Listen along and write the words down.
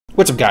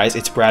What's up guys,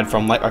 it's Brad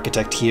from Light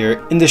Architect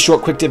here. In this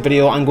short quick tip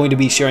video, I'm going to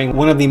be sharing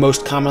one of the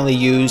most commonly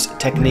used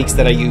techniques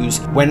that I use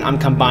when I'm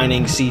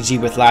combining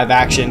CG with live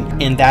action,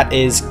 and that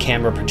is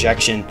camera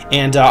projection.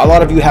 And a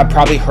lot of you have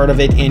probably heard of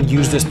it and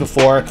used this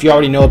before. If you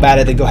already know about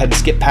it, then go ahead and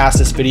skip past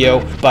this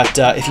video. But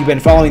if you've been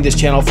following this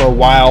channel for a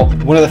while,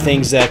 one of the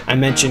things that I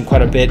mentioned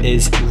quite a bit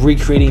is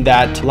recreating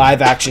that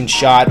live action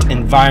shot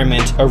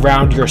environment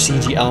around your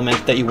CG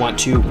element that you want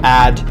to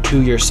add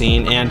to your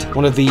scene. And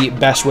one of the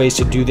best ways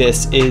to do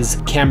this is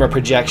camera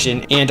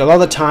projection. And a lot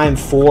of the time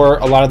for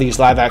a lot of these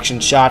live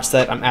action shots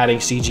that I'm adding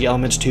CG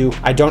elements to,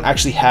 I don't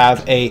actually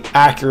have a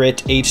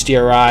accurate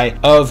HDRI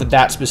of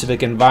that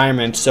specific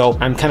environment. So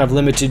I'm kind of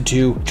limited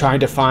to trying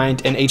to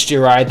find an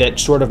HDRI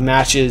that sort of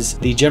matches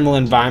the general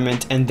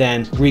environment and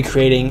then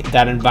recreating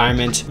that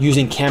environment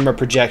using camera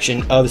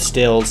projection of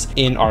stills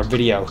in our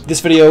video.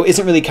 This video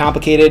isn't really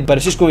complicated, but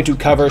it's just going to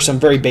cover some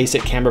very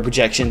basic camera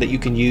projection that you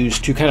can use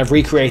to kind of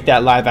recreate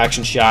that live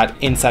action shot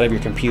inside of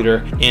your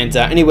computer. And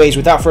anyways,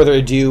 without further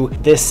ado,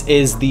 this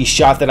is the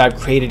shot that I've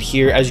created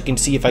here. As you can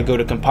see, if I go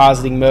to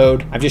compositing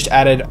mode, I've just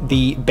added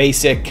the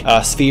basic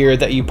sphere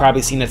that you've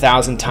probably seen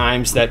 1,000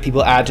 times that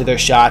people add to their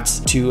shots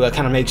to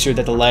kind of make sure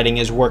that the lighting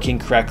is working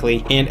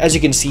correctly. And as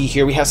you can see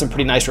here, we have some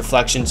pretty nice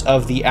reflections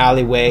of the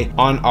alleyway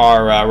on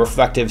our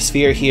reflective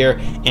sphere here,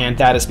 and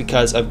that is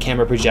because of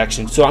camera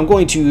projection. So I'm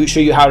going to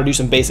show you how to do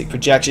some basic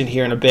projection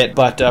here in a bit,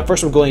 but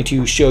first I'm going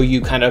to show you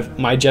kind of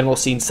my general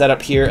scene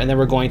setup here, and then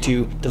we're going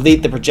to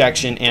delete the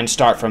projection and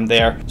start from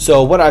there.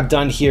 So what I've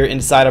done here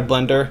inside of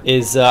Blender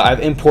is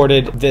I've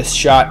imported this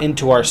shot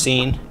into our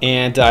scene,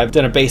 and I've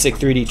done a basic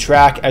 3D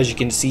track, as you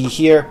can see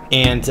here,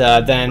 and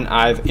then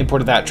I've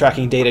imported that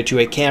tracking data to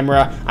a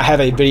camera. I have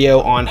a video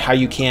on how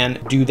you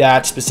can do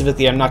that.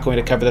 Specifically, I'm not going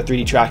to cover the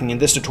 3D tracking in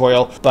this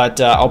tutorial, but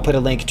I'll put a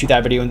link to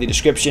that video in the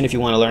description if you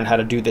want to learn how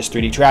to do this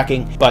 3D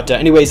tracking. But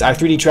anyways, I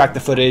 3D tracked the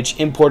footage,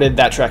 imported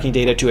that tracking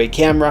data to a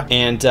camera,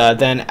 and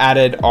then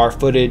added our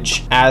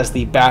footage as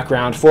the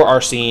background for our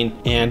scene,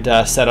 and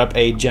set up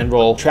a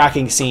general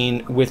tracking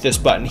scene with this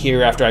button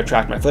here after I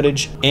tracked my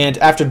footage. And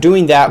after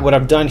doing that, what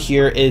I've done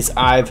here is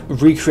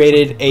I've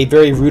recreated a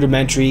very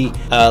rudimentary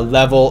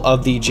level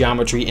of the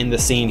geometry in the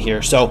scene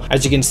here. So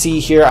as you can see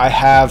here, I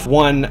have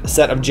one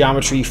set of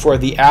geometry for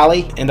the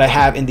alley, and I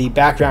have in the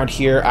background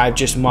here, I've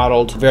just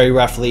modeled very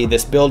roughly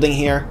this building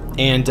here.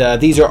 And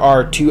these are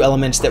our two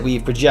elements that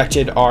we've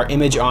projected our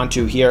image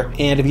onto here.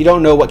 And if you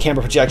don't know what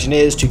camera projection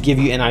is, to give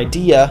you an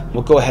idea,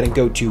 we'll go ahead and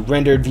go to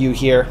rendered view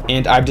here.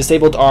 And I've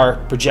disabled our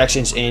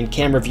projections in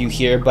camera view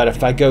here, but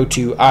if I go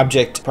to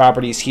object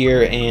properties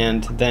here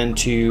and then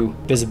to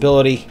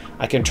visibility,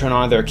 I can turn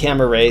on their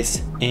camera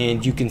rays,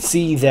 and you can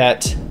see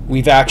that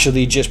we've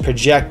actually just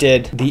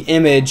projected the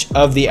image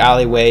of the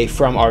alleyway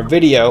from our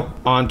video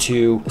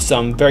onto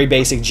some very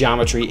basic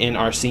geometry in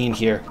our scene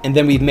here. And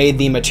then we've made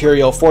the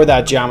material for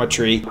that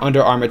geometry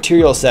under our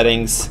material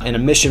settings an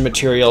emission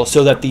material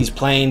so that these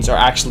planes are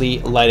actually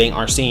lighting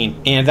our scene.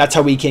 And that's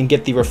how we can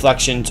get the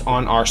reflections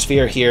on our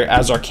sphere here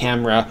as our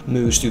camera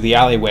moves through the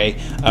alleyway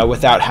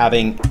without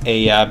having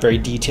a very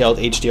detailed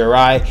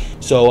HDRI.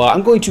 So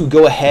I'm going to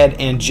go ahead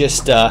and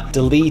just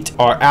delete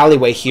our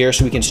alleyway here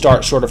so we can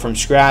start sort of from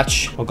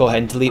scratch. I'll go ahead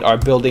and delete our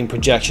building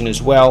projection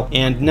as well.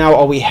 And now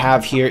all we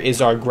have here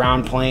is our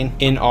ground plane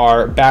in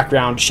our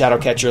background shadow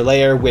catcher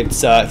layer,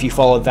 which if you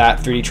follow that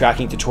 3D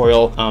tracking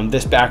tutorial,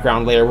 this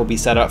background layer will be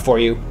set up for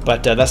you.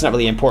 But that's not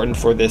really important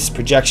for this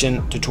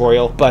projection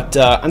tutorial. But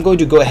I'm going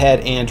to go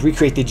ahead and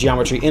recreate the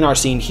geometry in our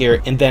scene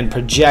here and then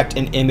project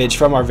an image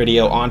from our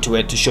video onto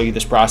it to show you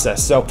this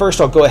process. So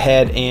first I'll go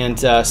ahead and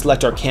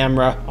select our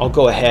camera. I'll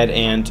go ahead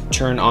and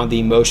turn on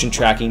the motion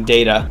tracking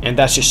data, and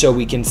that's just so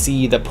we can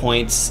see the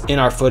points in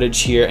our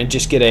footage here and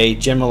just get a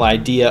general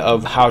idea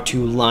of how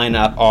to line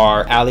up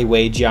our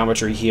alleyway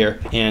geometry here.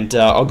 And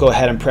I'll go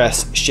ahead and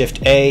press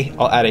Shift A.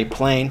 I'll add a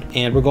plane,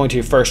 and we're going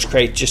to first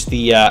create just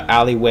the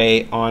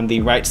alleyway on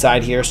the right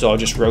side here. So I'll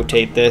just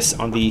rotate this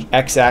on the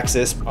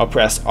X-axis. I'll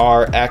press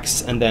R,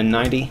 X, and then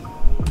 90.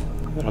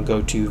 And I'll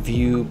go to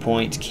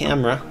viewpoint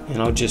camera,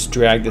 and I'll just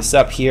drag this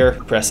up here,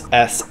 press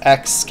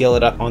SX, scale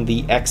it up on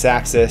the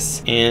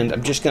X-axis, and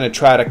I'm just going to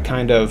try to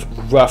kind of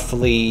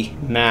roughly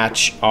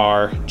match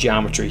our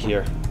geometry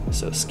here.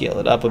 So scale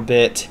it up a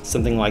bit,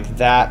 something like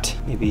that.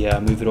 Maybe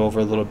move it over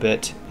a little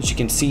bit. As you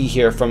can see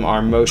here from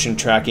our motion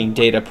tracking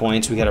data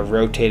points, we got to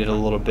rotate it a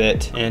little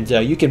bit. And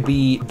you can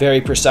be very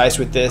precise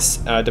with this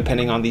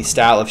depending on the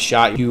style of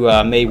shot. You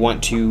may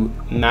want to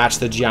match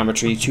the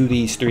geometry to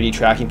these 3D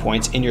tracking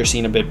points in your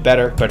scene a bit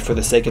better. But for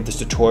the sake of this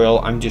tutorial,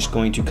 I'm just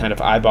going to kind of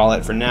eyeball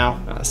it for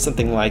now.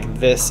 Something like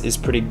this is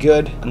pretty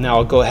good. Now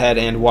I'll go ahead,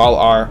 and while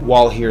our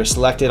wall here is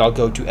selected, I'll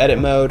go to edit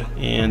mode,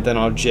 and then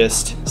I'll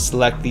just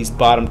select these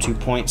bottom 2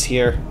 points points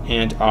here,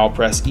 and I'll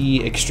press E,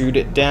 extrude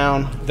it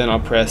down, then I'll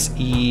press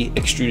E,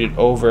 extrude it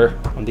over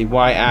on the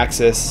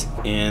Y-axis,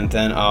 and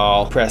then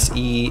I'll press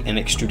E and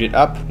extrude it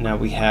up. Now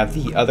we have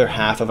the other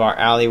half of our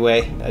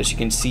alleyway. As you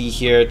can see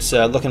here, it's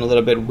looking a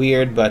little bit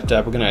weird, but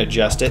we're going to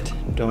adjust it.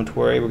 Don't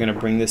worry, we're going to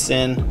bring this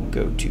in,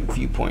 go to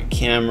viewpoint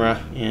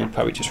camera, and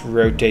probably just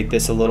rotate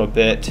this a little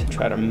bit,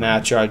 try to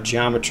match our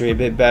geometry a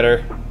bit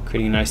better,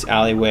 creating a nice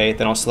alleyway.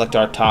 Then I'll select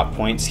our top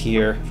points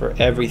here for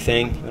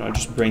everything, and I'll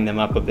just bring them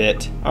up a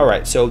bit.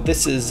 Alright, so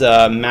this is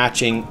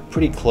matching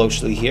pretty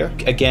closely here.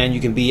 Again, you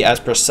can be as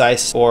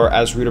precise or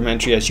as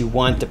rudimentary as you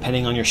want.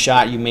 Depending on your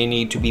shot, you may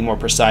need to be more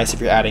precise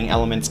if you're adding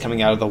elements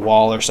coming out of the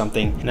wall or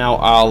something. Now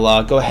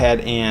I'll go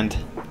ahead and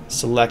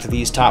select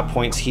these top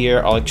points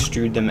here. I'll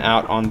extrude them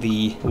out on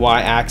the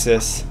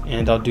Y-axis,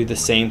 and I'll do the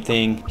same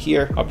thing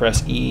here. I'll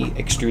press E,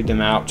 extrude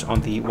them out on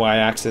the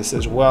Y-axis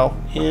as well.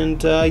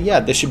 And yeah,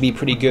 this should be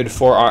pretty good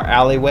for our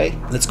alleyway.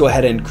 Let's go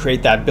ahead and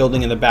create that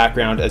building in the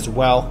background as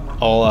well.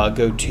 I'll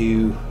go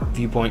to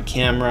viewpoint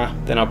camera,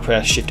 then I'll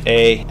press Shift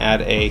A,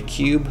 add a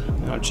cube,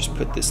 and I'll just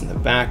put this in the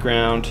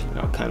background. And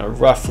I'll kind of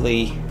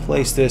roughly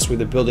place this where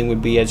the building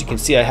would be. As you can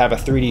see, I have a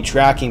 3D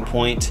tracking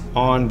point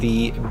on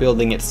the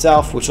building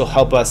itself, which will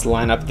help us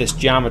line up this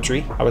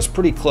geometry. I was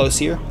pretty close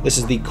here. This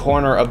is the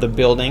corner of the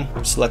building.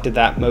 I've selected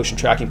that motion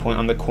tracking point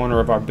on the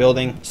corner of our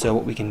building. So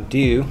what we can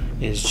do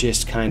is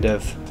just kind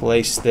of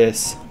place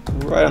this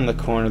right on the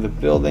corner of the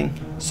building,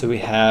 so we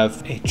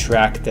have a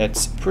track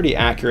that's pretty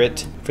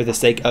accurate for the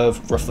sake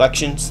of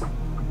reflections.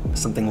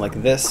 Something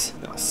like this.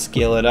 I'll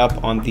scale it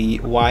up on the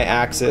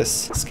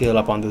Y-axis, scale it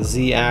up on the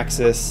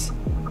Z-axis,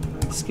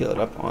 scale it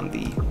up on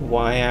the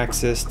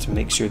Y-axis to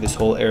make sure this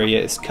whole area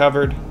is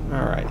covered.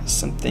 Alright,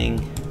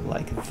 something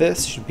like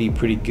this should be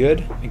pretty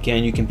good.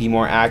 Again, you can be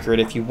more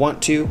accurate if you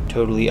want to,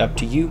 totally up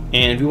to you.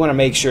 And we want to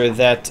make sure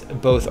that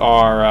both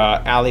our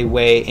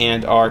alleyway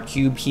and our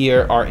cube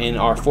here are in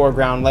our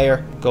foreground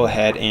layer. Go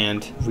ahead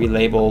and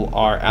relabel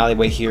our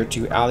alleyway here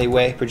to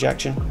alleyway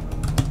projection.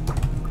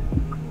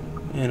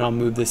 And I'll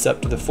move this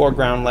up to the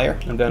foreground layer,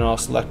 and then I'll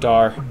select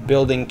our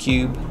building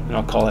cube and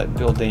I'll call it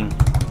building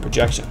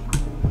projection.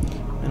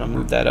 And I'll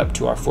move that up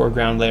to our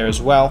foreground layer as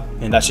well.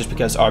 And that's just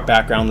because our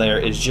background layer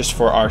is just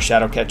for our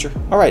shadow catcher.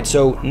 Alright,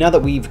 so now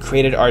that we've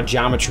created our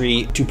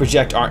geometry to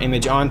project our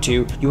image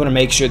onto, you want to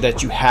make sure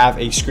that you have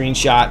a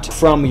screenshot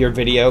from your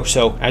video.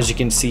 So as you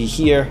can see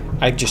here,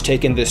 I've just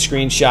taken this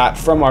screenshot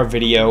from our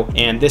video,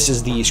 and this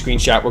is the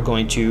screenshot we're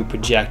going to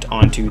project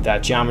onto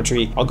that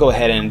geometry. I'll go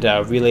ahead and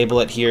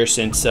relabel it here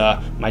since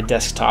my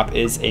desktop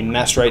is a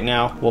mess right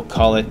now. We'll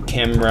call it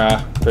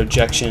camera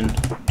projection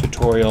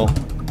tutorial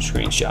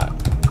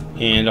screenshot.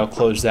 And I'll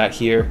close that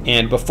here.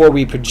 And before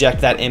we project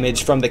that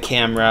image from the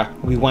camera,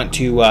 we want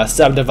to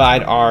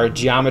subdivide our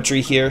geometry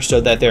here so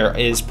that there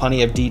is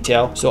plenty of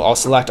detail. So I'll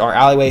select our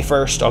alleyway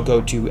first. I'll go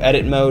to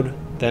edit mode.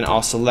 Then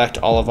I'll select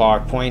all of our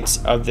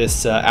points of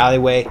this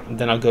alleyway.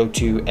 Then I'll go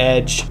to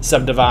edge,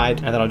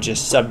 subdivide, and then I'll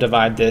just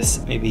subdivide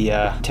this maybe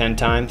 10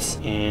 times.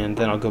 And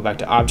then I'll go back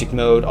to object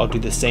mode. I'll do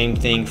the same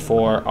thing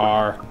for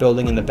our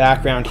building in the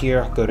background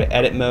here. I'll go to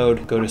edit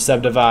mode, go to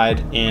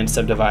subdivide, and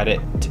subdivide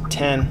it to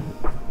 10.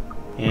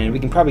 And we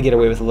can probably get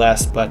away with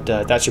less, but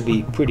that should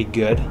be pretty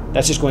good.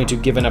 That's just going to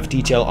give enough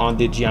detail on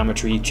the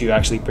geometry to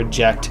actually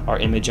project our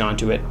image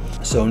onto it.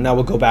 So now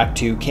we'll go back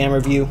to camera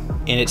view,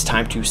 and it's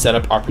time to set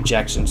up our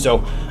projection.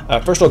 So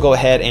first I'll go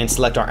ahead and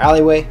select our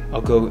alleyway.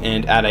 I'll go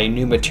and add a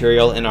new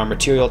material in our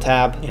material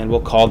tab, and we'll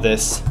call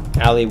this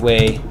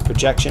alleyway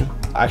projection.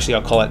 Actually,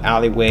 I'll call it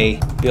alleyway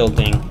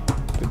building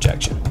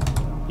projection.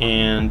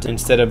 And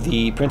instead of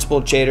the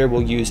principled shader,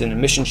 we'll use an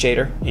emission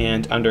shader.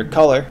 And under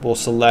color, we'll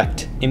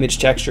select image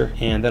texture,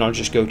 and then I'll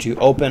just go to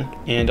open,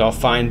 and I'll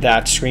find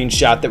that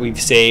screenshot that we've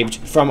saved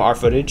from our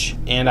footage.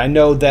 And I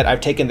know that I've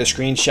taken the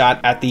screenshot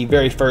at the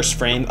very first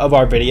frame of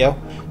our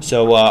video,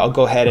 so I'll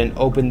go ahead and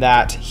open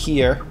that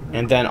here.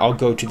 And then I'll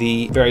go to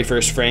the very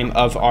first frame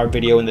of our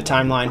video in the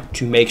timeline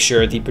to make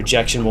sure the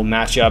projection will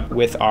match up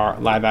with our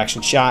live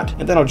action shot.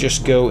 And then I'll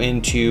just go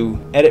into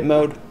edit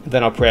mode,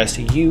 then I'll press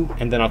U,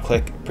 and then I'll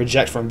click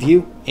project from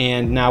view.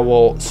 And now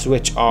we'll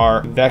switch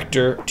our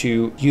vector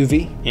to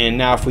UV. And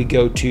now if we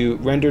go to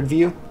rendered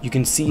view, you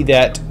can see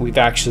that we've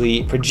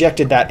actually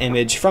projected that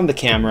image from the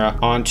camera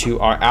onto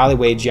our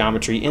alleyway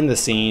geometry in the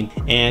scene.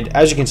 And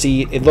as you can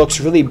see, it looks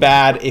really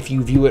bad if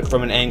you view it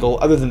from an angle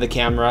other than the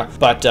camera,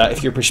 but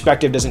if your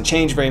perspective doesn't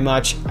change very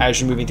much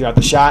as you're moving throughout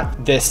the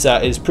shot, this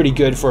is pretty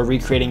good for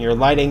recreating your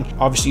lighting.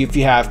 Obviously, if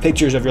you have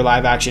pictures of your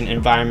live action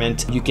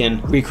environment, you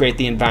can recreate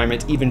the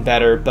environment even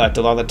better, but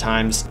a lot of the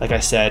times, like I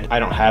said, I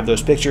don't have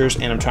those pictures,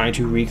 and I'm trying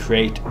to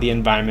recreate the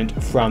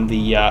environment from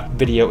the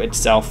video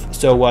itself.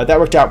 So that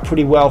worked out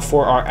pretty well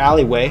for our our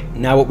alleyway.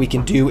 Now what we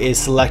can do is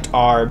select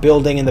our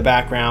building in the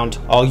background.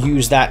 I'll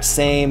use that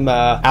same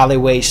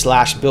alleyway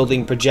slash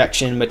building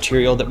projection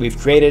material that we've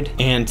created,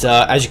 and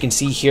as you can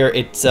see here,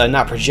 it's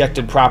not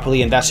projected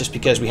properly, and that's just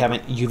because we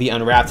haven't UV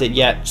unwrapped it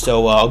yet.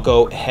 So I'll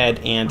go ahead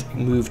and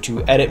move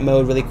to edit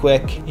mode really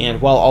quick,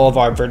 and while all of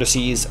our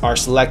vertices are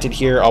selected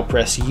here, I'll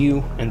press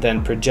U and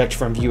then project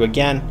from view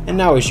again. And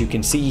now as you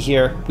can see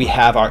here, we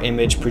have our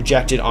image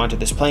projected onto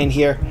this plane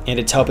here, and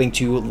it's helping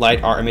to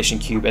light our emission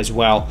cube as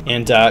well.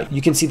 And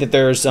you can see that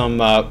there's some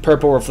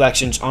purple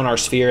reflections on our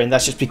sphere, and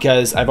that's just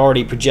because I've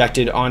already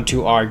projected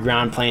onto our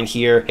ground plane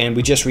here, and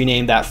we just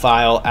renamed that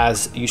file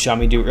as you saw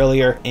me do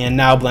earlier, and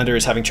now Blender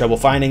is having trouble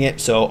finding it.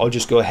 So I'll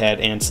just go ahead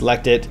and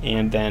select it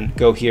and then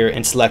go here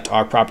and select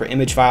our proper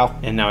image file.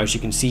 And now as you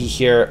can see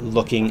here,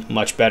 looking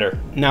much better.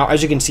 Now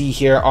as you can see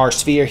here, our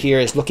sphere here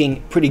is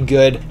looking pretty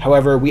good.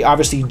 However, we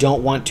obviously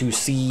don't want to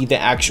see the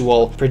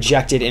actual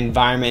projected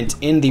environment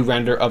in the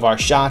render of our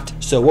shot.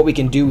 So what we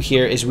can do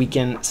here is we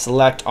can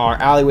select our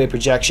alleyway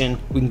projection.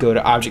 We can go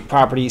to object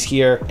properties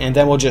here, and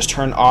then we'll just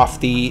turn off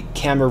the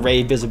camera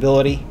ray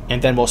visibility,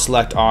 and then we'll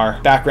select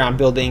our background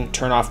building,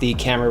 turn off the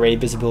camera ray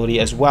visibility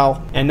as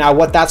well. And now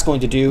what that's going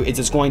to do is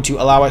it's going to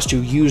allow us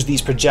to use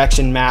these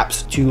projection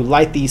maps to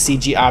light the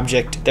CG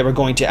object that we're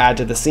going to add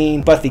to the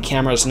scene, but the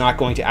camera is not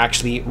going to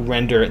actually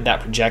render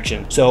that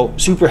projection. So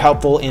super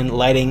helpful in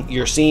lighting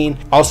your scene.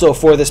 Also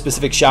for this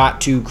specific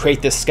shot, to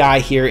create this sky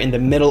here in the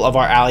middle of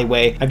our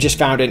alleyway, I've just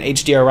found an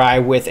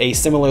HDRI with a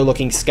similar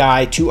looking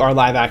sky to our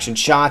live action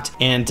shot,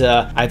 and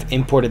I've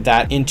imported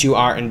that into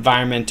our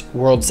environment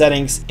world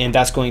settings, and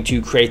that's going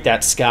to create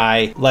that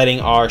sky lighting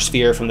our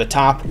sphere from the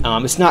top.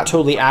 It's not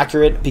totally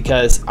accurate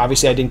because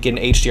obviously I didn't get an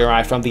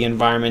HDRI from the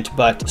environment,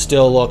 but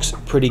still looks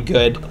pretty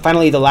good.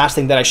 Finally, the last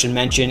thing that I should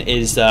mention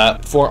is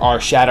for our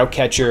shadow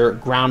catcher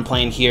ground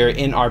plane here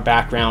in our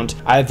background,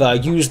 I've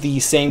used the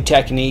same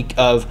technique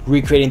of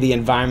recreating the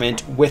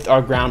environment with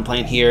our ground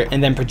plane here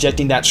and then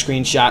projecting that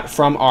screenshot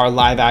from our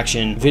live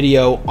action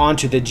video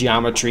onto the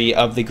geometry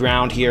of the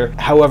ground here.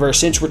 However,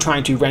 since we're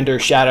trying to render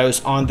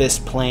shadows on this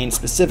plane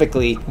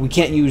specifically, we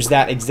can't use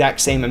that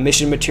exact same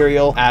emission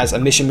material, as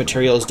emission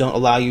materials don't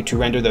allow you to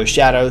render those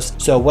shadows.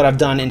 So what I've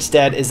done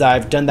instead is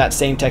I've done that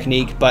same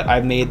technique, but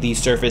I've made the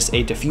surface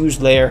a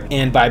diffused layer,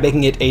 and by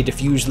making it a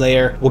diffused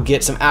layer, we'll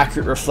get some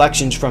accurate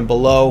reflections from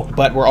below,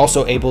 but we're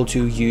also able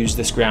to use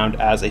this ground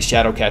as a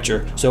shadow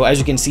catcher. So as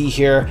you can see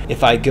here,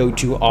 if I go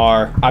to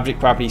our object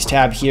properties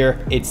tab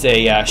here, it's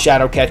a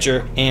shadow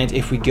catcher, and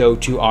if we go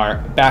to our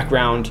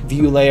background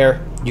view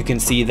layer, you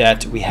can see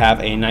that we have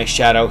a nice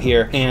shadow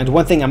here. And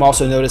one thing I'm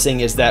also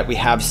noticing is that we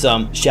have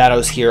some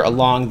shadows here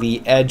along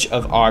the edge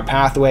of our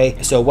pathway.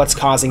 So what's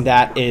causing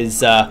that is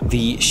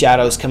the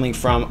shadows coming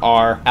from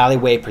our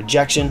alleyway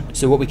projection.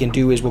 So what we can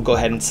do is we'll go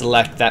ahead and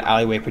select that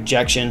alleyway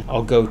projection.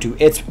 I'll go to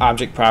its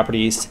object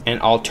properties and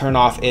I'll turn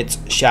off its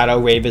shadow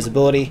ray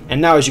visibility.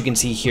 And now as you can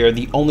see here,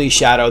 the only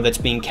shadow that's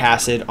being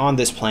casted on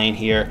this plane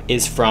here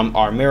is from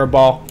our mirror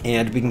ball.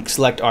 And we can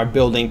select our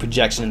building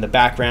projection in the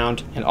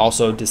background and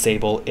also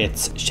disable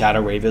its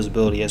shadow ray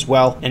visibility as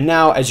well. And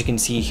now as you can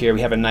see here, we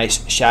have a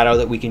nice shadow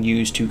that we can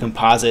use to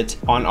composite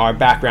on our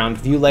background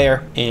view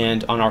layer,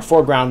 and on our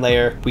foreground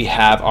layer we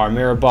have our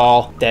mirror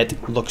ball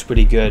that looks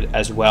pretty good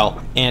as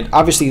well. And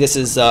obviously this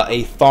is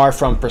a far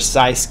from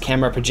precise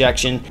camera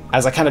projection,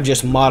 as I kind of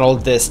just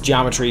modeled this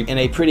geometry in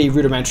a pretty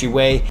rudimentary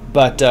way,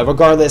 but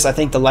regardless, I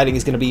think the lighting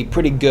is going to be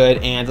pretty good.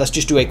 And let's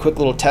just do a quick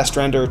little test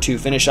render to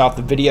finish off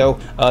the video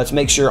to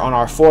make sure on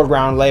our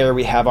foreground layer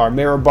we have our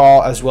mirror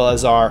ball as well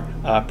as our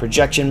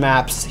projection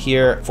maps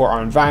here for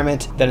our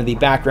environment. Then in the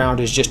background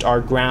is just our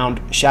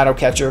ground shadow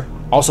catcher.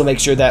 Also make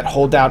sure that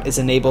holdout is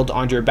enabled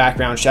on your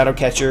background shadow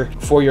catcher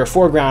for your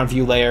foreground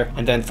view layer,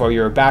 and then for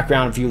your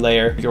background view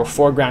layer, your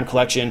foreground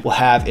collection will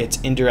have its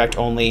indirect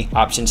only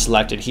option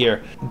selected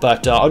here.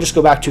 But I'll just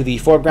go back to the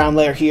foreground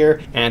layer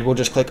here and we'll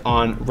just click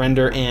on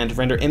render and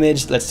render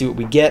image. Let's see what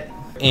we get.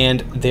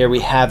 And there we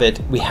have it.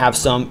 We have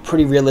some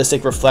pretty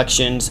realistic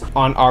reflections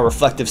on our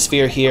reflective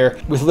sphere here.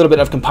 With a little bit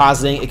of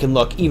compositing, it can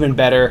look even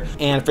better.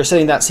 And for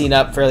setting that scene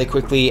up fairly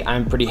quickly,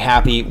 I'm pretty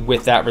happy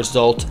with that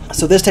result.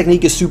 So this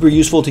technique is super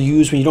useful to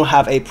use when you don't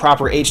have a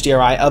proper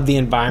HDRI of the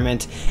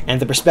environment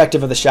and the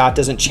perspective of the shot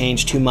doesn't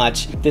change too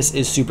much. This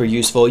is super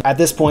useful. At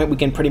this point, we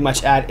can pretty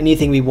much add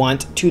anything we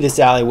want to this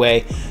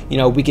alleyway. You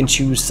know, we can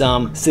choose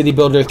some City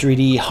Builder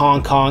 3D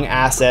Hong Kong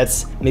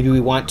assets. Maybe we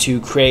want to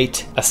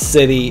create a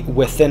city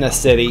within a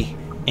city,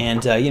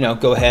 and you know,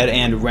 go ahead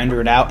and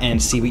render it out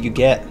and see what you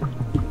get.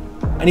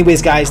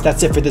 Anyways guys,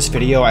 that's it for this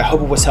video. I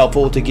hope it was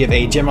helpful to give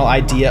a general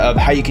idea of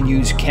how you can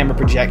use camera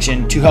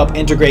projection to help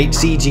integrate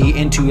CG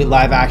into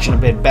live action a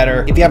bit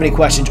better. If you have any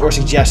questions or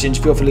suggestions,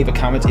 feel free to leave a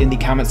comment in the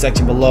comment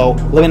section below.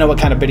 Let me know what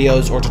kind of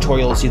videos or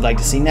tutorials you'd like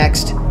to see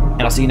next,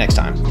 and I'll see you next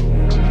time.